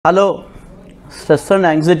Hello, stress and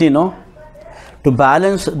anxiety, no? To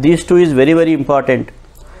balance these two is very, very important.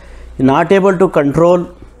 You're not able to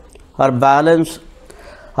control or balance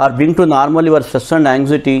or bring to normal your stress and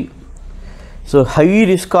anxiety. So high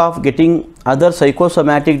risk of getting other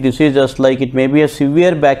psychosomatic diseases, like it may be a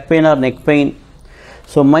severe back pain or neck pain.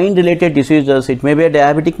 So mind related diseases, it may be a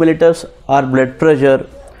diabetic mellitus or blood pressure.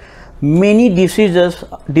 Many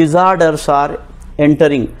disorders are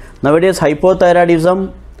entering. Nowadays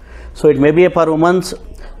hypothyroidism, so it may be for women's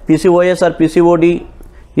PCOS or PCOD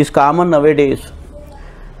is common nowadays.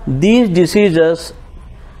 These diseases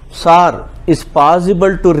is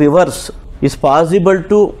possible to reverse, is possible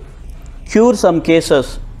to cure some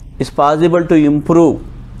cases, is possible to improve.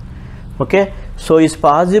 Okay, so it's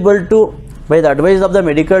possible to, by the advice of the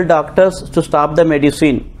medical doctors, to stop the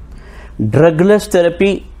medicine. Drugless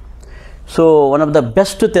therapy, so one of the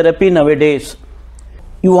best therapy nowadays.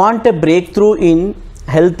 You want a breakthrough in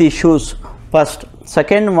health issues first.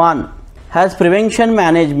 Second one has prevention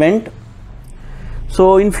management.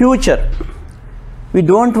 So in future we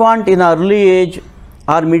don't want in early age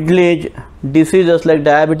or middle age diseases like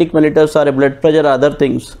diabetic mellitus or blood pressure or other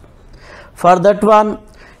things. For that one,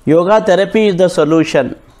 yoga therapy is the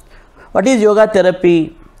solution. What is yoga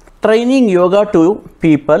therapy? Training yoga to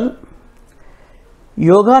people.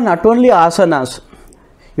 Yoga not only asanas.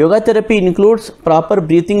 Yoga therapy includes proper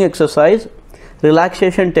breathing exercise,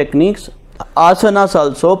 relaxation techniques, asanas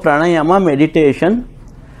also, pranayama, meditation,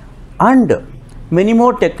 and many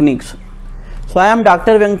more techniques. So I am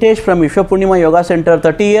Dr Venkatesh from Vishwa Poornima Yoga Centre,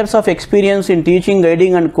 30 years of experience in teaching,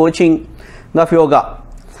 guiding and coaching of yoga.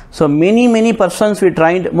 So many persons we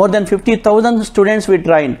trained, more than 50,000 students we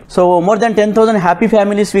trained. So more than 10,000 happy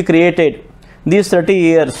families we created these 30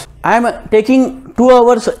 years. I am taking 2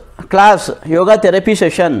 hours class, yoga therapy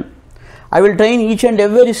session. I will train each and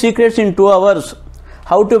every secrets in 2 hours.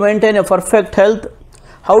 How to maintain a perfect health,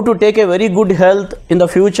 how to take a very good health in the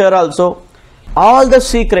future also. All the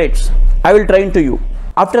secrets I will train to you.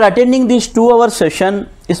 After attending this 2-hour session,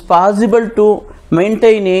 is possible to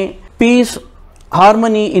maintain a peace,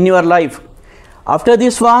 harmony in your life. After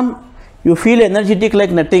this one, you feel energetic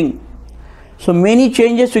like nothing. So many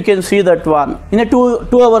changes you can see that one. In a 2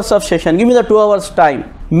 hours of session, give me the 2 hours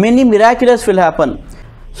time. Many miraculous will happen.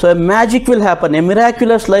 So a magic will happen, a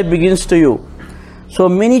miraculous life begins to you. So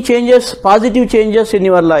many changes, positive changes in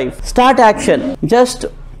your life. Start action. Just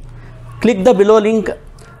click the below link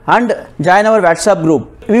and join our WhatsApp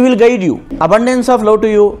group. We will guide you. Abundance of love to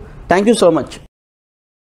you. Thank you so much.